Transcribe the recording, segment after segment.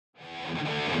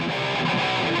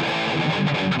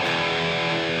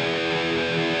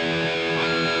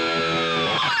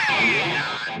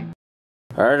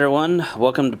Alright everyone,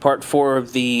 welcome to part 4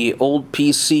 of the old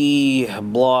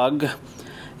PC blog,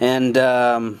 and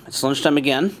it's lunchtime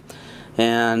again,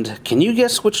 and can you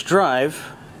guess which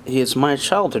drive is my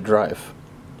childhood drive?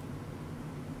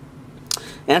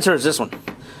 Answer is this one.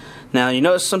 Now, you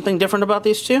notice something different about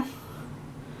these two?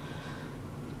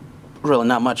 Really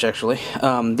not much, actually.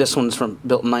 This one's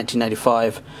built in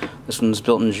 1995, this one's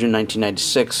built in June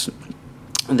 1996,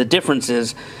 and the difference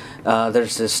is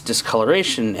there's this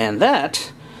discoloration, and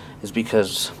that is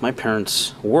because my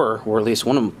parents were, or at least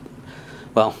one of them,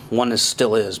 well, one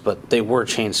still is, but they were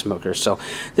chain smokers, so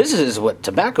this is what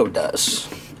tobacco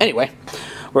does. Anyway,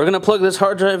 we're going to plug this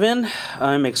hard drive in.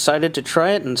 I'm excited to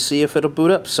try it and see if it'll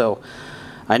boot up. So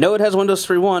I know it has Windows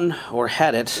 3.1, or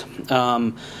had it.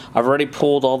 I've already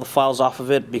pulled all the files off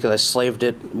of it because I slaved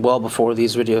it well before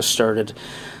these videos started.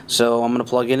 So I'm going to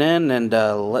plug it in and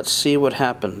let's see what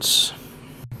happens.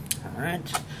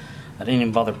 Alright, I didn't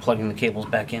even bother plugging the cables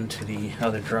back into the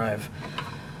other drive.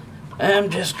 I'm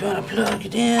just gonna plug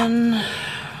it in,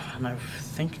 and I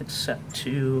think it's set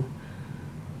to,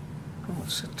 oh,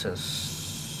 it's set to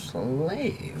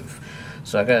slave.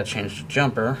 So I gotta change the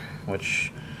jumper,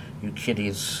 which you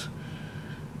kiddies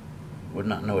would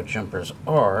not know what jumpers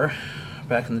are.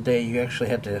 Back in the day, you actually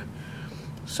had to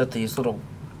set these little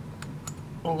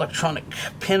electronic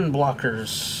pin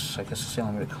blockers, I guess that's the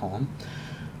only way to call them.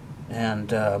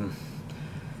 And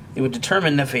it would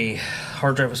determine if a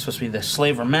hard drive was supposed to be the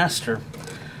slave or master.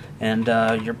 And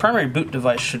your primary boot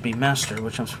device should be master,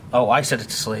 which I set it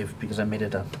to slave because I made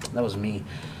it that was me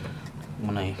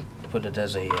when I put it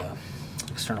as a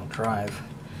external drive.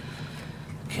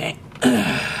 Okay,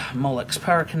 Molex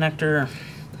power connector,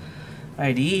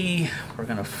 IDE. We're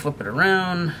gonna flip it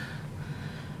around,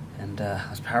 and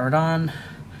let's power it on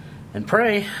and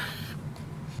pray.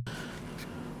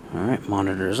 Alright,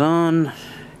 monitor's on.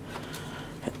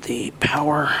 Hit the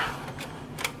power.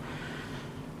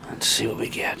 Let's see what we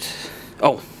get.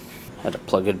 Oh, had to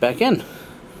plug it back in.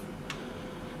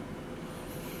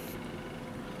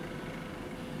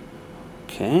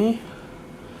 Okay.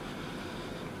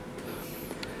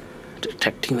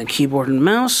 Detecting the keyboard and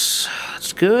mouse.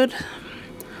 That's good.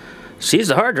 Sees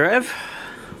the hard drive.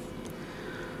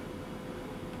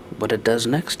 What it does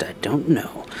next, I don't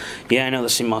know. Yeah, I know the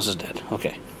CMOS is dead.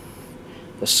 Okay.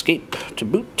 Escape to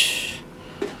boot.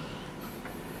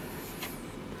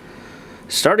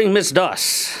 Starting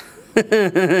MS-DOS.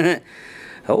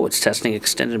 Oh, it's testing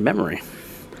extended memory.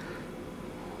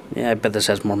 Yeah, I bet this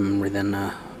has more memory than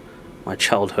my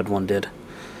childhood one did.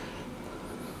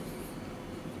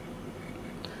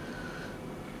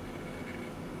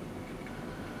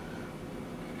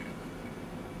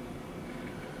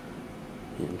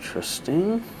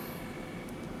 Interesting.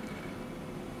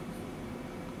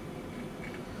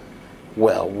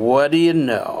 Well, what do you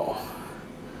know?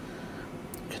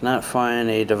 Cannot find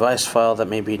a device file that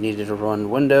may be needed to run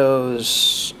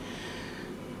Windows.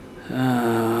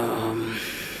 The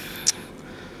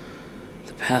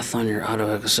path on your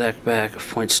auto exec back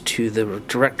points to the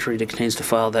directory that contains the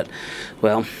file that,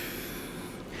 well,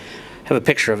 have a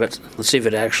picture of it. Let's see if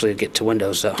it actually get to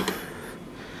Windows though.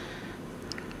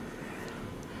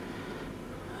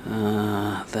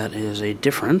 That is a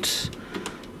different.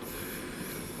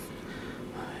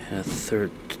 A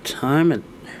third time.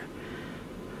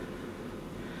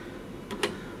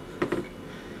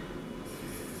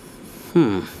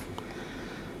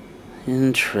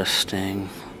 Interesting.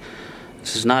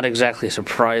 This is not exactly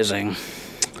surprising.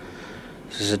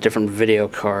 This is a different video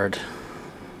card.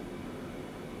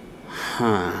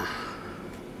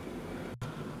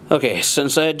 Okay,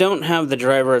 since I don't have the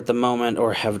driver at the moment,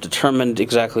 or have determined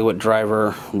exactly what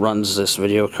driver runs this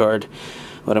video card,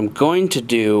 what I'm going to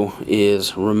do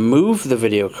is remove the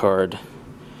video card,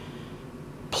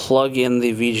 plug in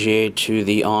the VGA to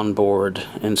the onboard,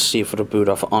 and see if it'll boot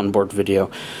off onboard video.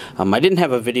 I didn't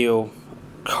have a video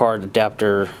card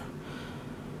adapter.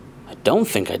 I don't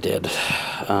think I did.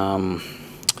 In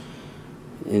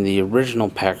the original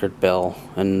Packard Bell,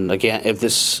 and again, if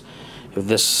this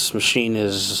machine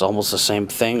is almost the same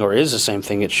thing, or is the same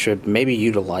thing, it should maybe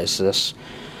utilize this.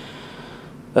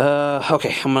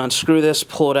 Okay, I'm gonna unscrew this,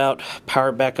 pull it out, power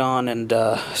it back on, and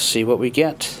see what we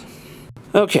get.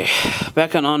 Okay,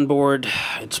 back on onboard.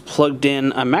 It's plugged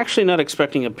in. I'm actually not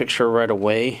expecting a picture right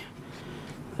away.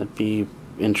 That'd be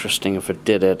interesting if it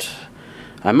did it.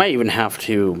 I might even have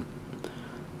to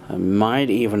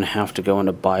go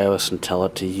into BIOS and tell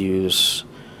it to use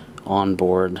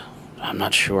onboard. I'm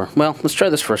not sure. Well, let's try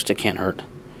this first. It can't hurt.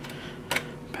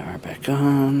 Power back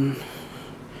on.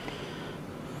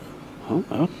 Oh,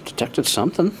 I detected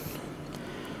something.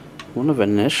 Wouldn't have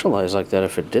initialized like that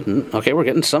if it didn't. Okay, we're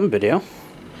getting some video.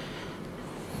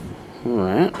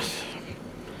 Alright.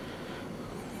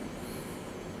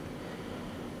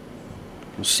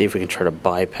 Let's see if we can try to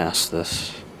bypass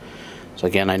this. So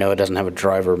again, I know it doesn't have a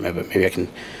driver, maybe I can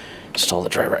install the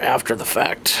driver after the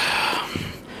fact.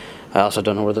 I also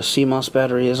don't know where the CMOS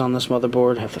battery is on this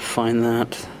motherboard. I have to find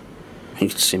that. You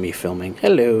can see me filming.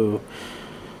 Hello.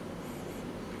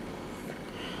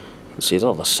 Let's see, it's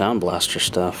all the Sound Blaster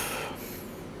stuff.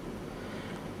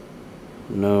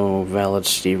 No valid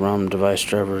CD-ROM device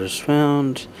drivers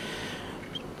found.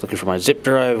 Looking for my zip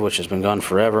drive, which has been gone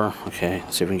forever. Okay,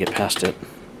 let's see if we can get past it.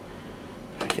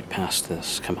 Get past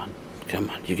this. Come on. Come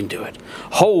on, you can do it.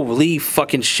 Holy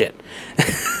fucking shit.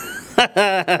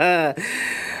 Okay,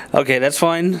 that's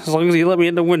fine. As long as you let me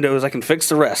into Windows, I can fix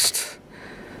the rest.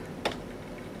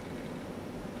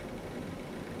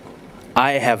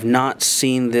 I have not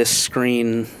seen this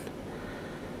screen.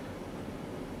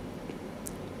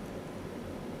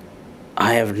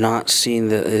 I have not seen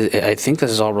the... I think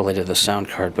this is all related to the sound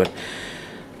card, but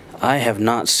I have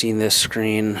not seen this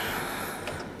screen.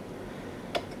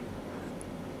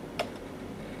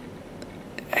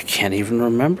 I can't even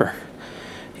remember.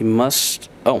 You must...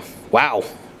 Oh, wow.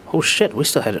 Oh, shit. We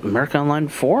still had America Online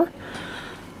 4?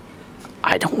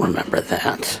 I don't remember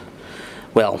that.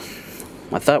 Well,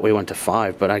 I thought we went to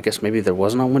 5, but I guess maybe there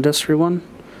wasn't on Windows 3.1.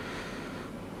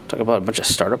 Talk about a bunch of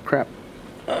startup crap.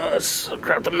 Let's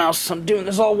grab the mouse. I'm doing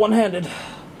this all one-handed.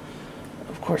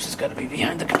 Of course, it's got to be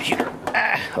behind the computer.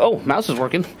 Oh, mouse is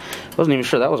working. Wasn't even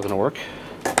sure that was going to work.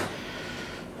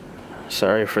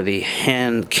 Sorry for the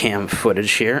hand cam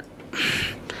footage here.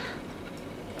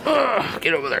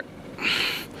 Get over there.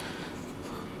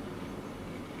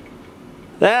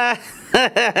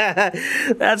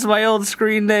 That's my old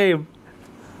screen name.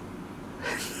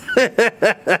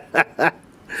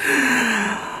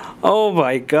 Oh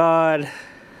my god.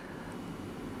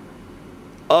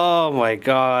 Oh my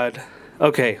god.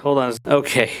 Okay, hold on.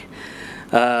 Okay.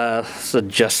 Let's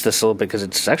adjust this a little bit because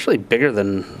it's actually bigger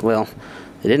than, well,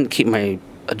 they didn't keep my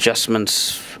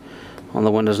adjustments on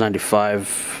the Windows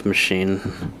 95 machine.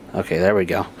 Okay, there we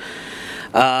go.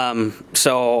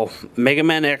 So Mega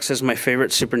Man X is my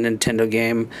favorite Super Nintendo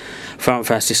game. Final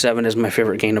Fantasy VII is my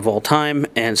favorite game of all time.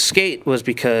 And Skate was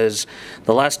because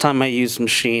the last time I used the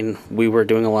machine, we were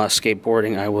doing a lot of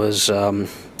skateboarding. I was,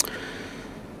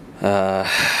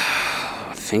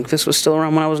 I think this was still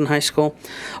around when I was in high school.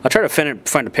 I'll try to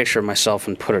find a picture of myself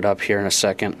and put it up here in a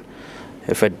second.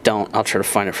 If I don't, I'll try to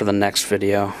find it for the next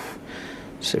video.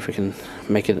 See if we can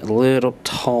make it a little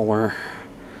taller.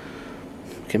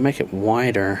 We can make it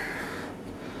wider.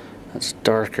 That's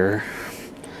darker.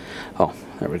 Oh,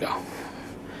 there we go.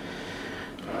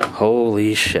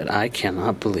 Holy shit, I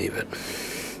cannot believe it.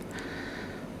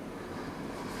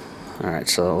 Alright,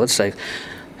 so let's say,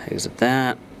 exit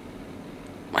that.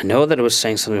 I know that it was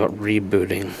saying something about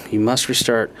rebooting. You must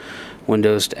restart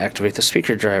Windows to activate the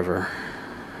speaker driver.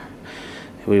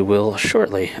 We will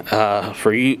shortly.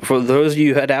 For those of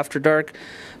you who had After Dark,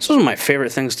 this was one of my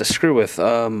favorite things to screw with.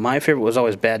 My favorite was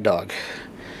always Bad Dog.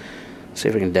 Let's see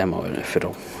if we can demo it. If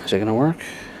it'll, is it gonna work?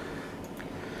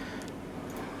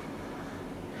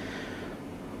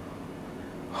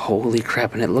 Holy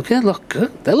crap! And it look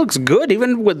good. That looks good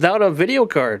even without a video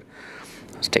card.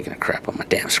 I was taking a crap on my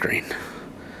damn screen.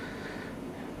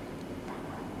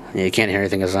 Yeah, you can't hear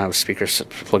anything because I have speakers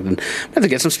plugged in. I have to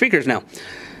get some speakers now.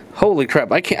 Holy crap,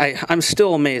 I'm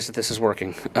still amazed that this is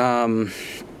working.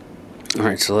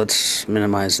 Alright, so let's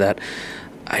minimize that.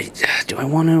 Do I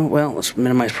want to? Well, let's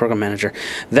minimize Program Manager.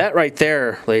 That right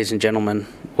there, ladies and gentlemen,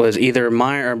 was either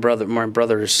my or my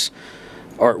brother's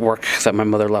artwork that my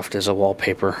mother left as a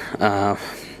wallpaper.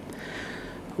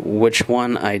 Which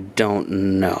one, I don't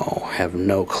know. Have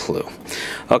no clue.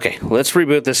 Okay, let's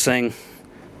reboot this thing.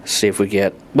 See if we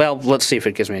get... Well, let's see if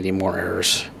it gives me any more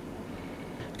errors.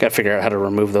 Gotta figure out how to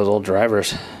remove those old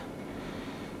drivers.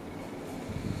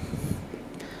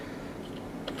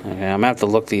 Okay, I'm gonna have to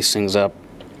look these things up.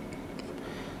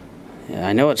 Yeah,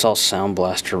 I know it's all Sound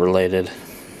Blaster related.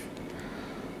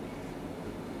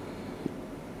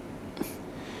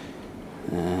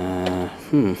 I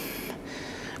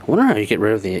wonder how you get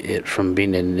rid of it from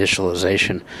being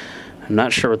initialization. I'm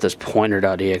not sure what this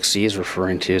pointer.exe is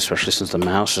referring to, especially since the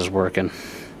mouse is working.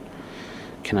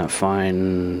 Cannot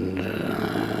find...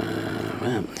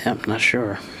 well, yeah, I'm not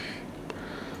sure.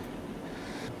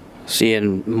 See,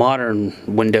 in modern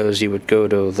Windows, you would go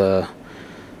to the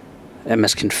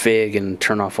msconfig and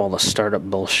turn off all the startup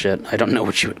bullshit. I don't know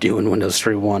what you would do in Windows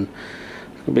 3.1.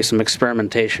 There'll be some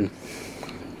experimentation.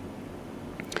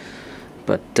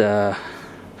 But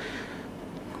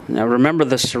now remember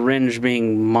the syringe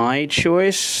being my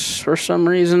choice for some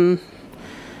reason.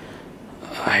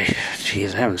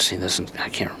 Jeez, I haven't seen this I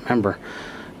can't remember.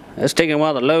 It's taking a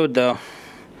while to load though.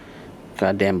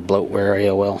 Goddamn bloatware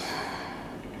AOL.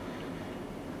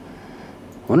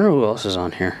 Wonder who else is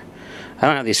on here. I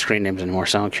don't have these screen names anymore,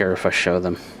 so I don't care if I show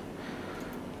them.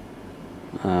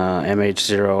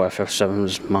 MH0FF7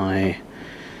 is my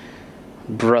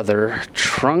brother.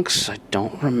 Trunks, I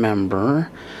don't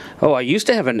remember. Oh, I used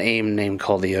to have an AIM name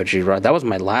called the OG Rod. That was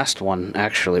my last one,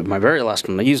 actually. My very last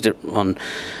one. I used it on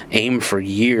AIM for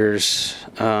years.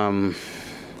 Kind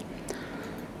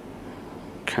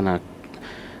of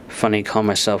funny calling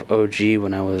myself OG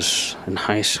when I was in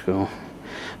high school.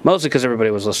 Mostly because everybody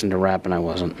was listening to rap and I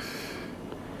wasn't.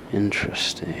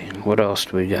 Interesting. What else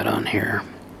do we got on here?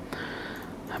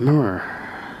 I remember...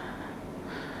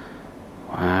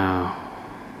 Wow.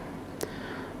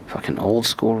 Fucking old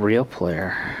school real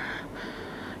player.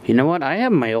 You know what? I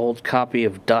have my old copy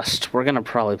of Dust. We're gonna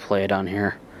probably play it on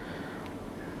here.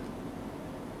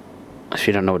 If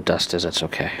you don't know what Dust is, that's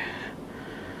okay.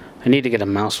 I need to get a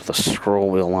mouse with a scroll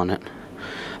wheel on it.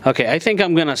 Okay, I think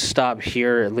I'm gonna stop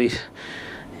here at least.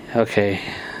 Okay.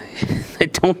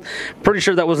 Pretty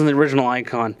sure that wasn't the original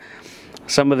icon.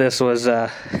 Some of this was, oh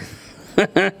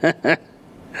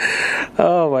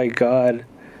my god.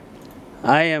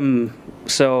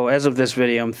 So as of this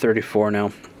video, I'm 34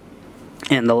 now.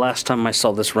 And the last time I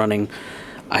saw this running,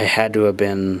 I had to have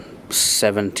been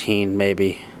 17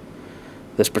 maybe.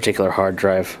 This particular hard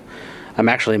drive. I'm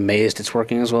actually amazed it's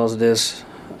working as well as it is.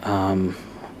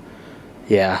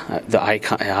 Yeah, the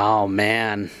icon, oh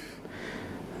man.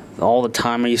 All the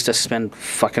time I used to spend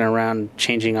fucking around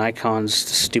changing icons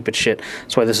to stupid shit.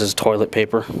 That's why this is toilet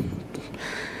paper.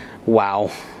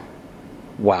 Wow.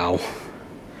 Wow.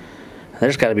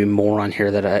 There's got to be more on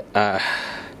here that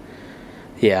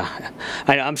yeah.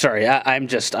 I'm sorry.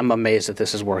 I'm amazed that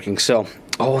this is working. So,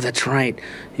 oh, that's right.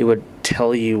 It would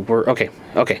tell you okay.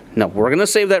 No, we're going to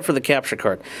save that for the capture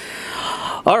card.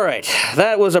 All right.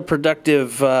 That was a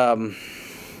productive,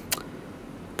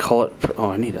 call it,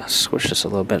 oh, I need to squish this a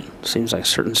little bit. Seems like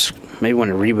maybe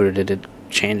when I rebooted it, it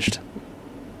changed.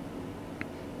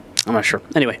 I'm not sure.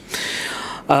 Anyway.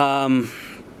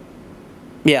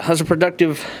 Yeah, that's a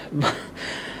productive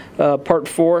part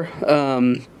 4.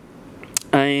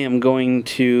 I am going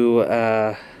to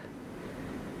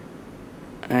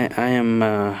I'm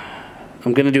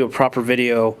going to do a proper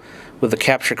video with the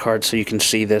capture card so you can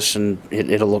see this and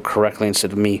it'll look correctly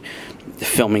instead of me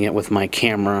filming it with my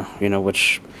camera, you know,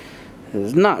 which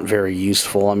is not very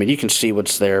useful. I mean, you can see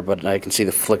what's there, but I can see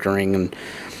the flickering, and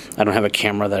I don't have a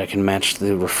camera that I can match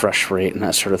the refresh rate and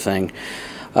that sort of thing.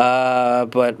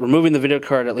 But removing the video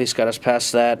card at least got us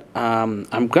past that.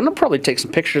 I'm going to probably take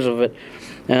some pictures of it.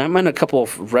 And I'm in a couple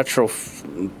of retro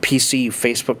PC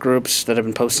Facebook groups that I've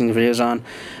been posting videos on. I'm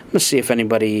going to see if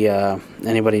anybody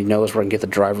knows where I can get the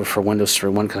driver for Windows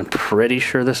 3.1, because I'm pretty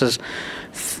sure this is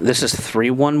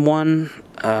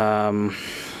 3.11.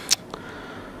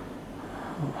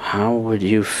 How would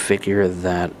you figure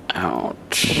that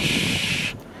out?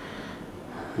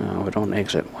 No, we don't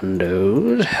exit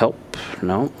Windows. Help.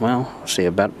 No. Well, let's see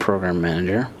about Program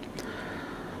Manager.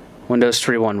 Windows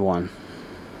 3.11.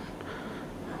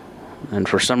 And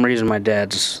for some reason my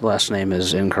dad's last name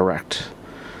is incorrect.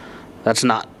 That's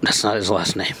not his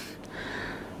last name.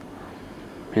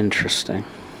 Interesting.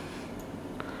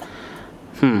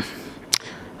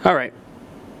 Alright.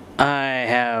 I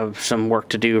have some work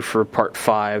to do for part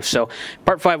 5. So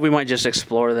part 5 we might just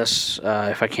explore this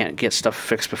if I can't get stuff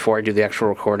fixed before I do the actual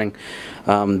recording.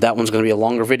 That one's going to be a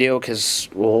longer video because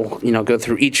we'll go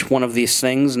through each one of these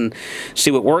things and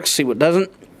see what works, see what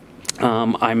doesn't.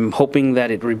 I'm hoping that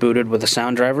it rebooted with a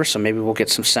sound driver, so maybe we'll get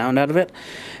some sound out of it.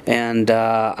 And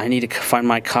I need to find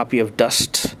my copy of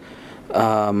Dust,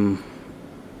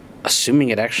 assuming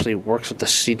it actually works with the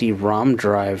CD-ROM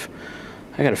drive.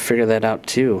 I gotta figure that out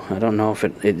too. I don't know if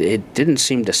it didn't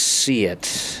seem to see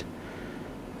it.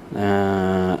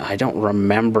 I don't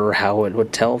remember how it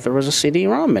would tell if there was a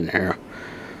CD-ROM in there.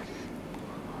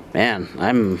 Man,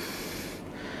 I'm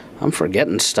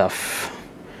forgetting stuff.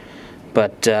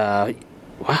 But, wow,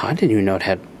 I didn't even know it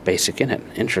had BASIC in it.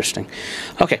 Interesting.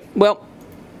 Okay, well,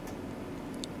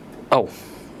 oh,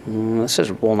 this says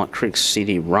Walnut Creek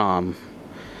CD-ROM.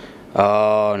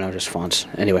 Oh, no, just fonts.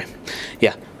 Anyway,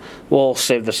 yeah, we'll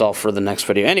save this all for the next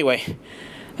video. Anyway,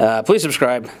 please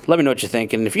subscribe. Let me know what you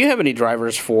think. And if you have any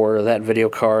drivers for that video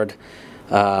card,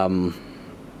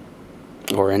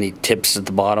 or any tips at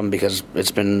the bottom, because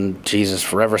it's been, Jesus,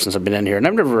 forever since I've been in here. And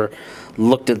I've never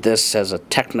looked at this as a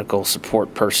technical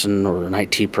support person or an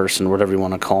IT person, whatever you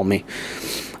want to call me.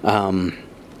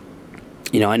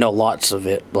 You know, I know lots of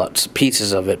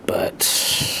pieces of it,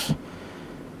 but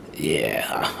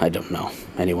yeah, I don't know.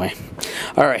 Anyway,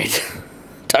 all right.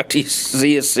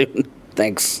 See you soon.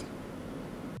 Thanks.